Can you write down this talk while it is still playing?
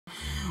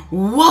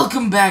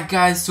Welcome back,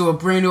 guys, to a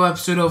brand new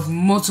episode of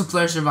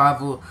Multiplayer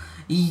Survival.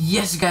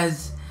 Yes,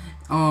 guys,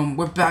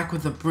 we're back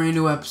with a brand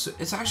new episode.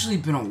 It's actually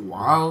been a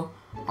while,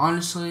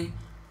 honestly,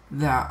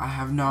 that I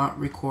have not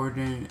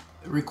recorded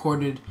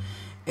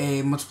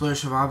a Multiplayer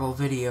Survival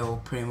video,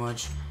 pretty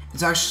much.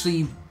 It's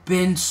actually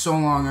been so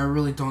long, I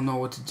really don't know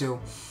what to do.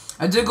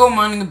 I did go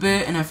mining a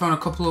bit, and I found a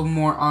couple of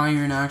more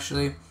iron,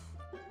 actually,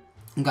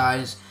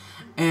 guys.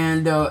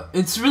 And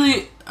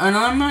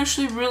I'm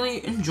actually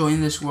really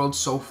enjoying this world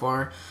so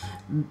far,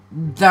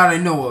 that I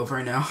know of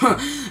right now.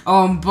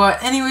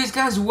 But anyways,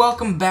 guys,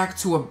 welcome back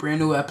to a brand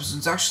new episode.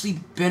 It's actually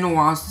been a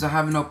while since I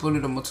haven't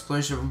uploaded a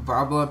Multiplayer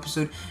Survival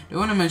episode. I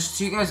want to mention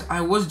to you guys, I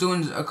was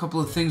doing a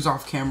couple of things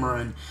off camera,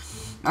 and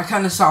I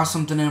kind of saw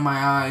something in my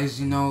eyes,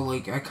 you know,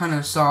 like, I kind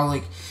of saw,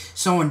 like,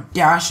 someone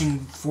dashing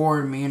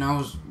forward me, and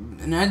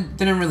I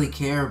didn't really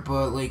care,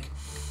 but, like,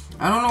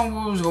 I don't know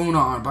what was going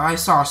on, but I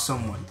saw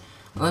someone.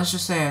 Let's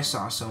just say I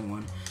saw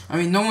someone. I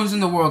mean, no one's in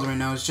the world right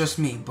now, it's just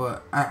me,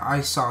 but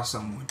I saw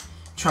someone.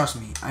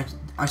 Trust me,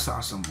 I saw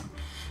someone.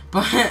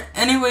 But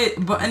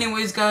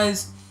anyways,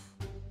 guys,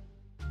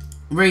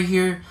 right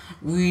here,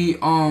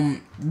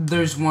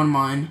 there's one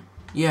mine.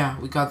 Yeah,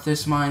 we got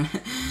this mine.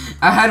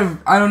 I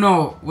don't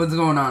know what's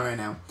going on right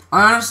now.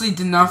 I honestly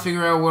did not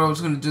figure out what I was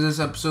going to do this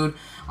episode,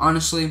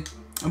 honestly.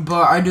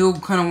 But I do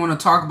kind of want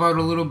to talk about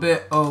a little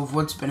bit of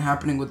what's been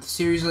happening with the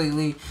series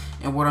lately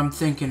and what I'm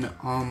thinking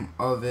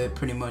of it,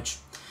 pretty much.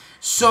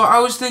 So I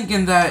was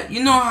thinking that,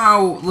 you know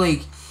how,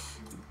 like,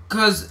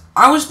 because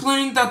I was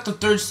planning that the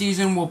third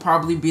season will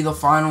probably be the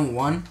final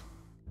one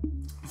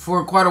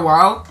for quite a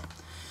while.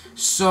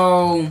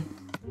 So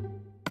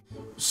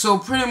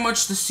pretty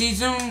much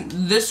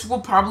this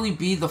will probably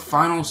be the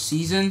final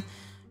season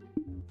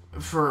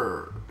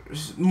for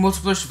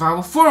Multiplayer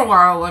Survival for a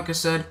while, like I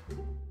said.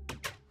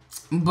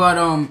 But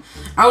I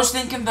was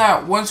thinking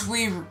that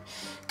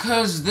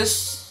because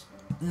this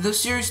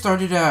series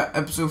started at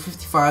episode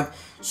 55,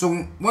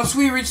 so once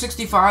we reach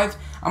 65,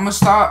 I'm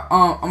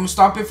gonna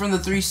stop it from the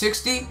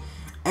 360,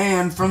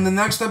 and from the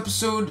next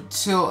episode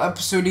till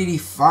episode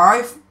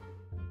 85.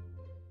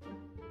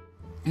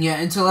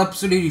 Yeah, until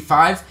episode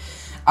 85,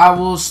 I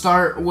will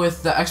start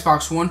with the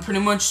Xbox One,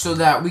 pretty much, so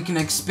that we can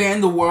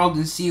expand the world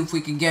and see if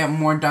we can get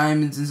more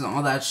diamonds and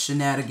all that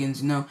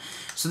shenanigans, you know.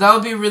 So that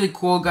would be really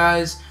cool,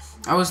 guys.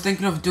 I was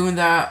thinking of doing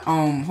that.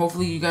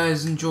 Hopefully you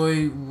guys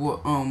enjoy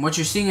what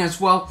you're seeing as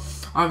well,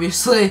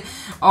 obviously.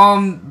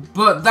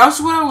 But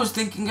that's what I was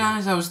thinking,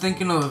 guys. I was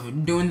thinking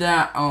of doing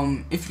that.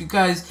 If you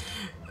guys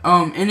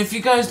don't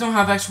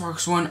have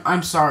Xbox One,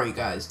 I'm sorry,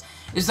 guys.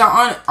 Is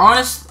that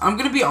honest? I'm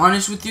gonna be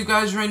honest with you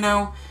guys right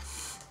now.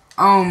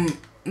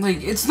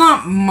 Like, it's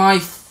not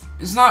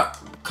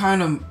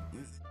kind of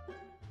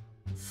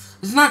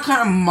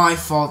my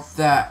fault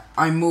that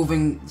I'm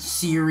moving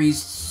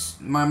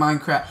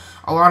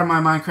a lot of my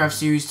Minecraft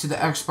series to the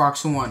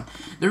Xbox One.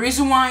 The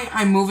reason why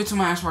I move it to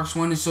my Xbox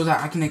One is so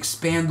that I can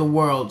expand the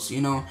worlds, you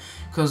know,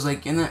 because,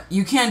 like,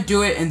 you can't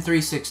do it in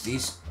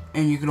 360s,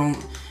 and you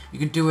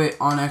could do it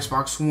on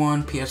Xbox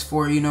One,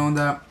 PS4, you know,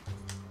 that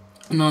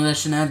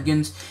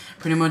shenanigans,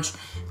 pretty much.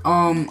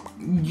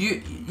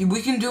 We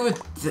can do it.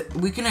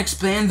 We can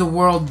expand the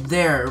world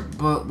there,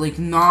 but, like,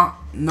 not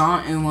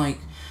in, like,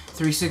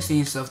 360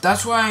 and stuff.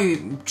 That's why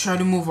I try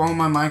to move all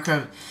my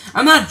Minecraft.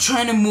 I'm not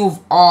trying to move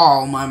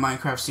all my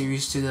Minecraft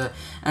series to the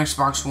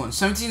Xbox One.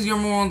 17's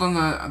Gamer World on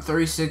the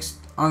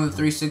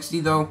 360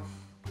 though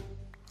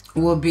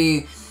will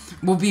be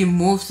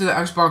moved to the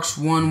Xbox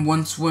One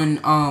when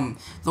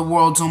the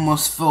world's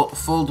almost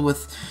filled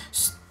with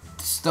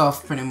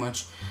stuff, pretty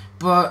much.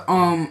 But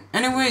another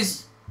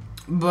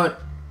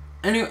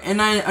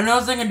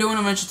thing I do want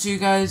to mention to you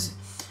guys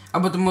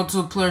about the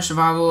Multiplayer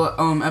Survival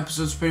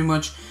episodes, pretty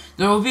much.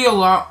 There will be a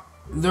lot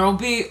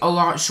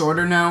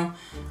shorter now.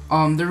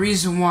 The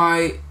reason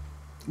why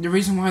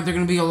they're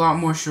gonna be a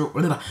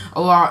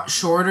lot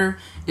shorter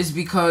is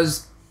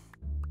because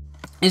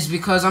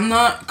I'm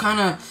not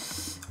trying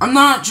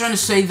to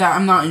say that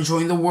I'm not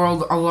enjoying the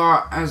world a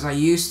lot as I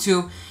used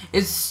to.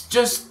 It's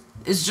just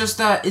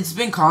that it's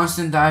been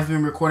constant that I've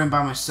been recording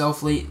by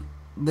myself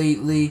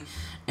lately,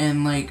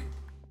 and, like,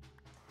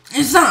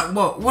 it's not.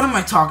 What am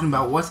I talking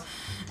about?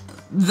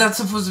 That's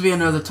supposed to be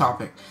another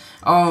topic.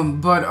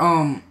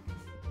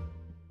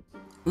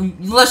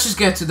 Let's just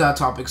get to that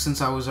topic since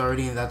I was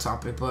already in that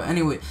topic. But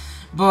anyways,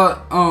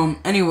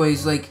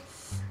 like,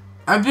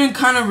 I've been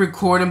kind of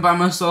recording by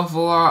myself a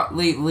lot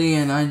lately,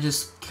 and I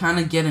just kind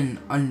of getting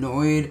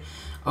annoyed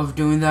of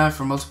doing that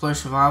for Multiplayer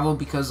Survival,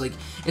 because, like,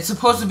 it's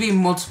supposed to be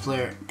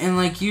multiplayer, and,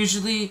 like,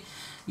 usually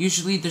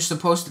there's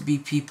supposed to be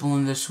people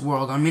in this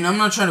world. I mean, I'm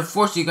not trying to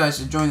force you guys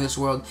to join this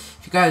world.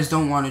 If you guys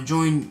don't want to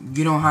join,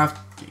 you don't have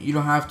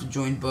to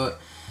join, but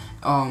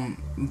I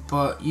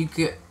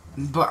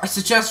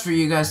suggest for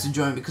you guys to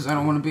join, because I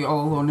don't want to be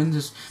all alone in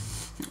this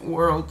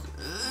world.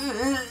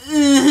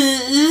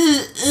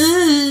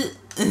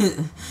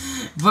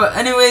 But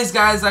anyways,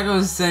 guys, like I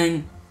was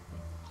saying,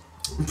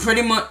 like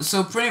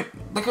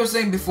I was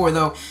saying before,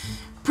 though,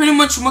 pretty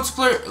much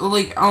multiplayer,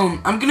 like,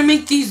 I'm gonna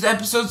make these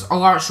episodes a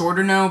lot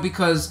shorter now,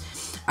 because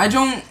I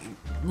don't,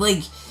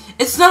 like,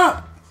 it's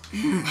not,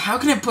 how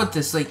can I put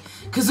this, like,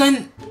 because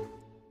I'm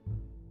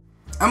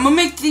gonna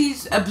make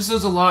these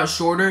episodes a lot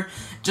shorter,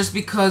 just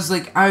because,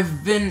 like,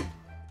 I've been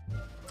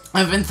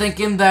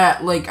thinking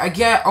that, like, I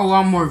get a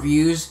lot more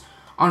views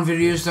on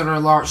videos that are a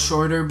lot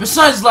shorter,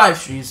 besides live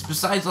streams,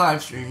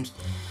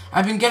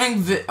 I've been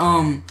getting,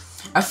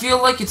 I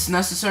feel like it's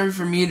necessary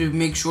for me to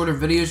make shorter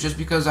videos just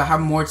because I have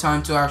more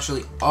time to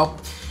actually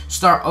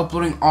start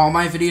uploading all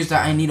my videos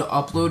that I need to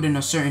upload in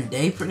a certain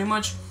day, pretty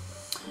much.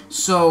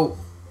 So,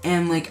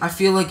 and like, I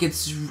feel like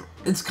it's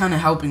kind of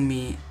helping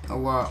me a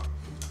lot,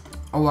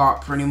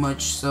 pretty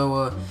much.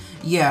 So,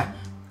 yeah,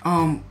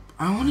 I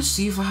want to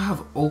see if I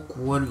have oak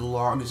wood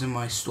logs in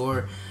my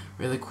store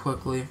really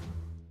quickly,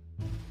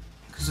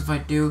 because if I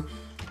do,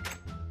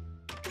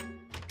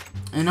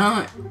 and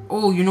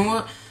oh, you know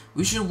what?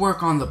 We should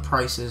work on the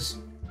prices.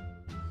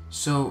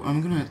 So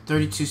I'm gonna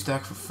 32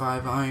 stack for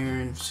 5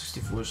 iron,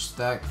 64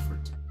 stack for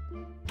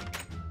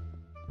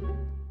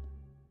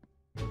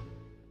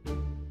 10.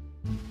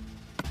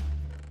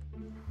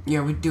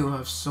 Yeah, we do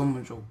have so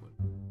much oak wood.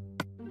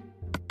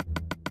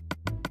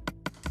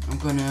 I'm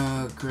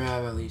gonna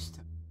grab at least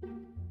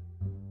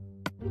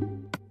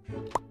 10.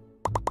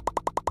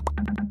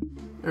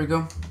 There we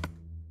go.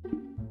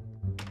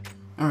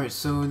 Alright,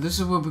 so this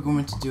is what we're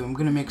going to do. I'm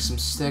gonna make some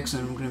sticks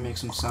and I'm gonna make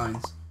some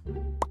signs.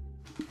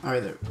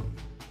 Alright, there we go.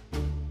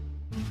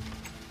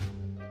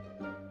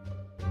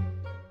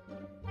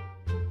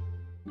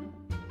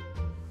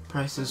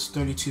 Price is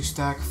 32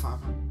 stack, 5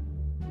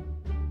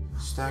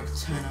 stack,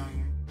 10 iron.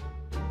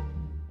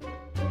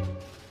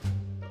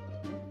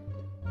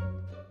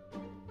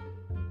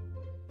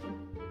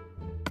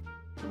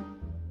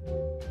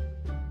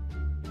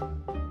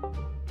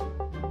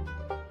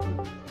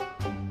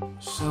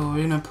 So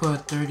we're gonna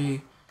put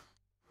 30.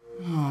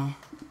 I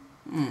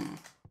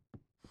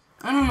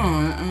don't know.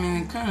 I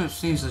mean, it kind of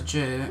seems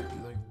legit.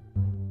 Like,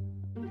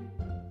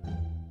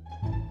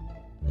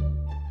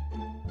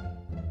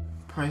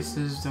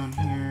 prices down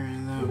here,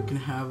 and then we can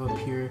have up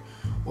here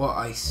what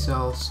I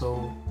sell.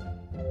 So,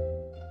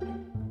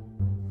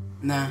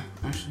 nah,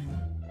 actually,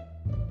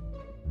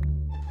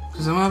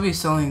 because I'm gonna be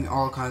selling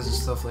all kinds of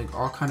stuff, like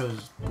all kind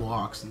of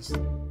blocks and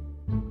stuff.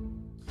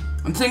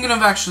 I'm thinking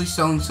of actually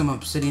selling some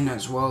obsidian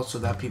as well, so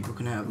that people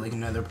can have like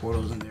nether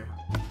portals in there.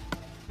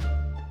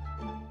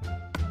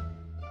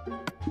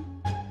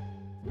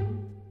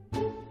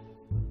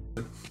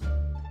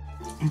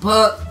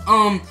 But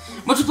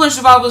multiplayer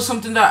survival is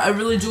something that I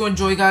really do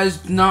enjoy, guys.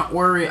 Do not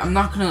worry, I'm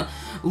not gonna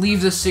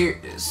leave the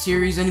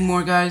series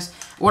anymore, guys.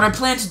 What I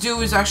plan to do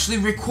is actually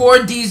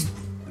record these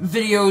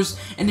videos,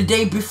 and the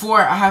day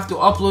before I have to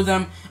upload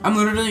them. I'm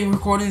literally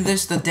recording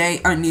this the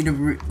day I need to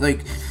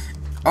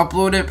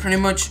upload it, pretty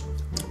much.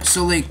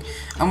 So like,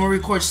 I'm gonna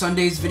record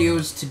Sunday's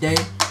videos today,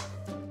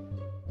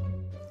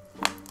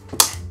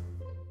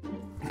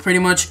 pretty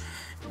much.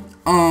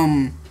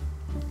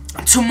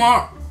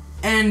 Tomorrow,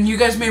 and you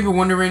guys may be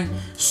wondering,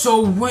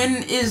 so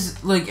when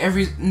is like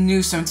every new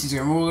 17's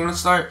game? We're gonna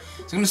start.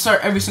 It's gonna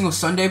start every single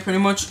Sunday, pretty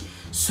much.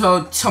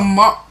 So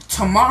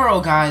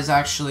tomorrow, guys,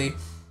 actually,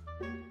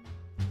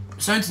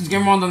 17's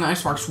Game World on the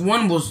Xbox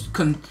One will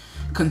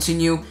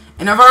continue.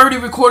 And I've already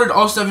recorded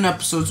all 7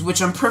 episodes,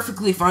 which I'm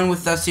perfectly fine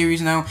with that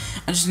series now.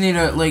 I just need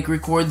to, like,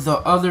 record the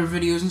other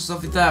videos and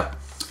stuff like that.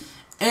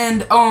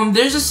 And,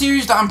 there's a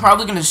series that I'm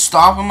probably going to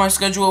stop on my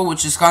schedule,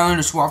 which is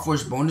Skylander Swap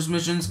Force bonus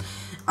missions.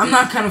 I'm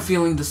not kind of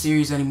feeling the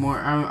series anymore.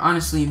 I'm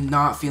honestly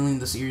not feeling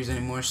the series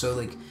anymore. So,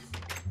 like,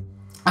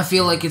 I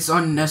feel like it's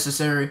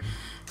unnecessary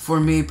for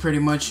me, pretty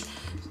much.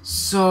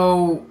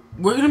 So,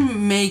 we're going to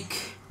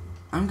make...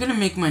 I'm going to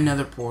make my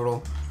nether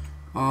portal.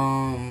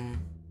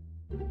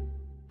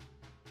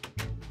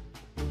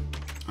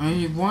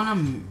 I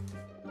wanna...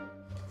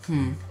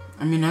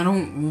 I mean, I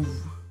don't...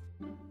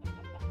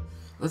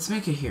 Let's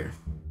make it here.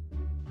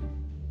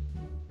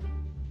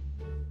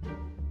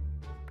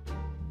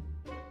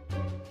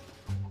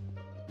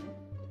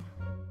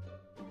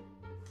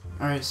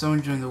 Alright,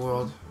 someone join the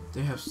world.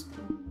 They have...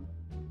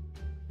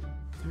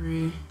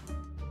 3...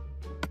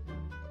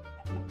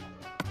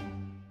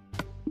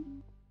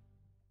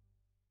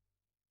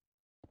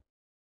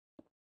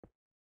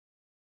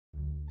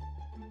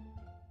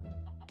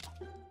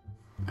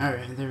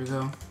 Alright, there we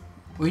go.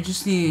 We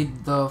just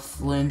need the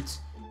flint,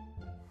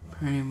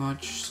 pretty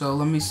much. So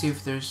let me see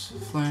if there's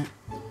flint.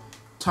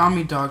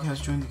 Tommy Dog has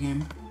joined the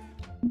game.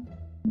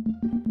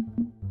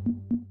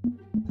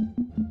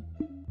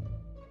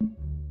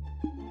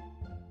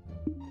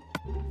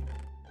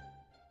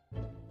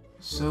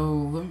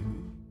 So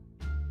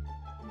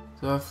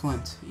do I have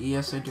flint?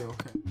 Yes, I do.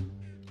 Okay.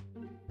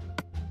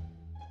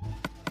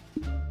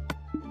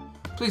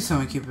 Please tell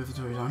me keep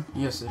inventories on.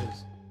 Yes, it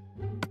is.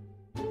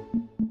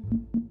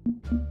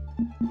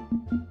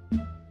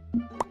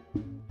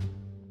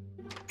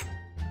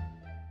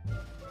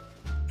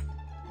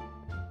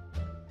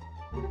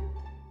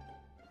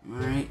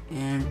 Alright,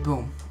 and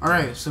boom.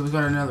 Alright, so we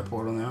got another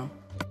portal now.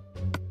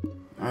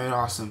 Alright,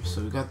 awesome.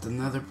 So we got the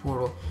nether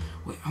portal.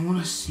 Wait, I want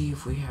to see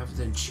if we have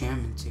the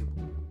enchantment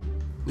table.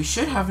 We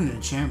should have an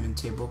enchantment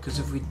table, because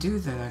if we do,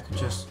 then I could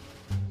just...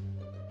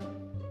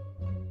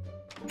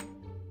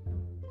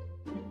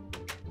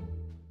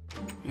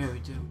 Yeah, we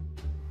do.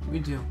 We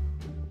do.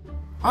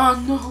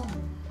 Oh, no!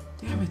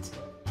 Damn it.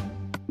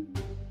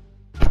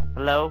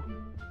 Hello?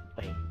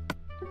 Wait.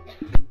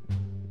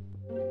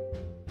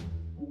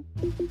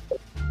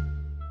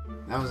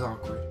 That was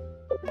awkward.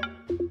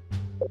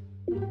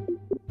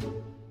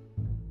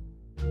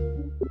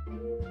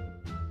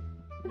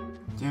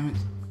 Damn it.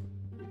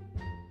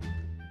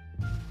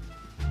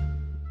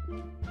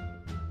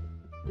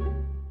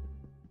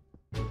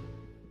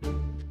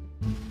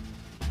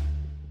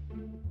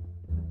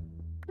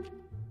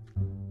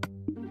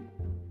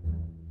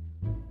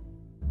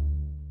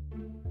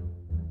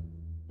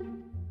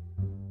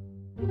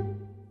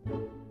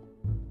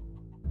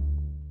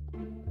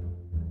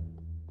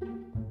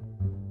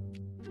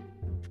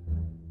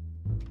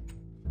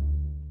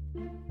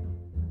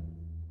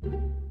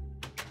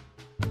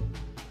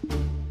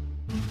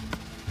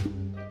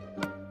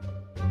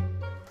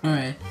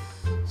 Alright,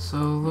 so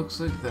looks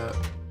like that.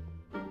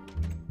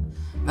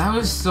 That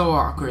was so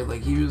awkward,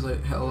 like he was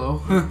like,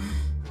 hello.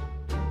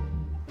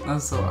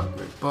 That's so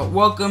awkward. But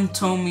welcome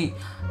Tommy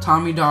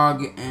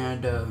Dog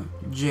and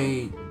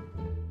JTG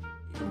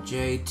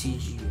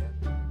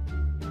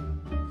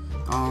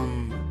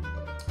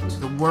to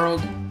the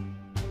world.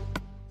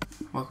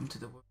 Welcome to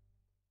the world.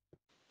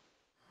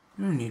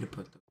 You don't need to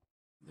put the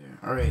there.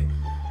 Alright.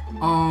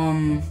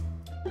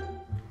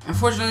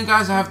 Unfortunately,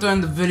 guys, I have to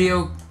end the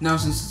video now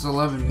since it's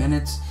 11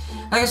 minutes.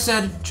 Like I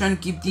said, trying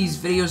to keep these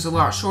videos a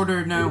lot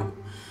shorter now.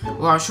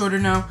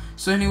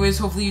 So anyways,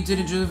 hopefully you did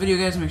enjoy the video,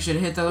 guys. Make sure to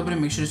hit that like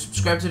button. Make sure to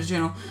subscribe to the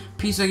channel.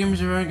 Peace out, gamers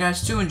and everyone,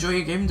 guys, too. Enjoy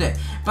your game day.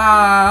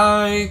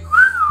 Bye.